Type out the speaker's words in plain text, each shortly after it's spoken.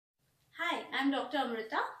I'm Dr.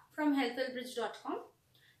 Amrita from healthwellbridge.com.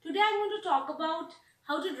 Today I'm going to talk about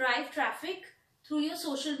how to drive traffic through your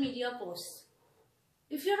social media posts.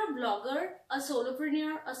 If you're a blogger, a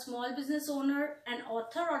solopreneur, a small business owner, an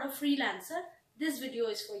author or a freelancer, this video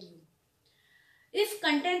is for you. If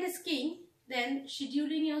content is king, then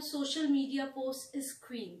scheduling your social media posts is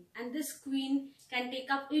queen, and this queen can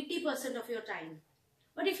take up 80% of your time.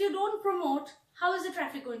 But if you don't promote, how is the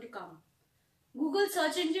traffic going to come? Google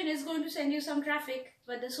search engine is going to send you some traffic,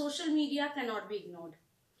 but the social media cannot be ignored.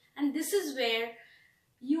 And this is where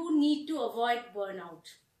you need to avoid burnout.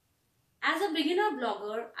 As a beginner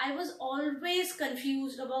blogger, I was always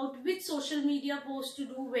confused about which social media post to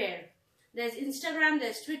do where. There's Instagram,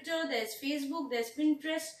 there's Twitter, there's Facebook, there's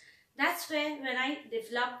Pinterest. That's where when I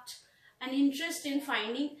developed an interest in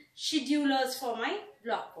finding schedulers for my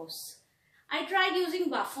blog posts. I tried using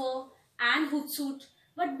Buffer and Hootsuite,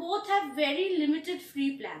 but both have very limited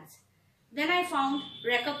free plans. Then I found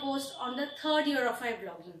Recurpost on the third year of my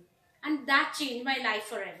blogging, and that changed my life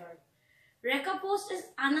forever. Recurpost is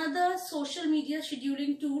another social media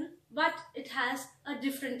scheduling tool, but it has a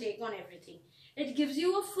different take on everything. It gives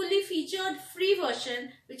you a fully featured free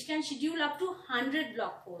version which can schedule up to 100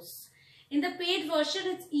 blog posts. In the paid version,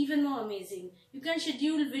 it's even more amazing. You can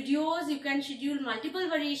schedule videos, you can schedule multiple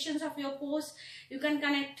variations of your posts, you can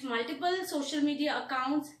connect multiple social media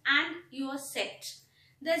accounts, and you are set.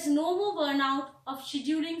 There's no more burnout of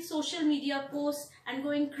scheduling social media posts and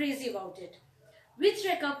going crazy about it. With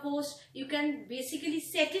Recurpost, you can basically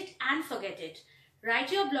set it and forget it.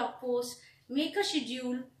 Write your blog post, make a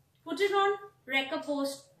schedule, put it on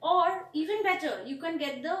Recurpost, or even better, you can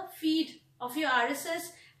get the feed of your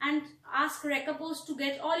RSS and ask Recurpost to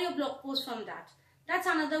get all your blog posts from that. That's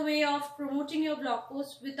another way of promoting your blog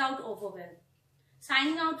posts without overwhelm.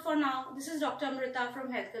 Signing out for now, this is Dr. Amrita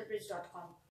from healthwellbridge.com.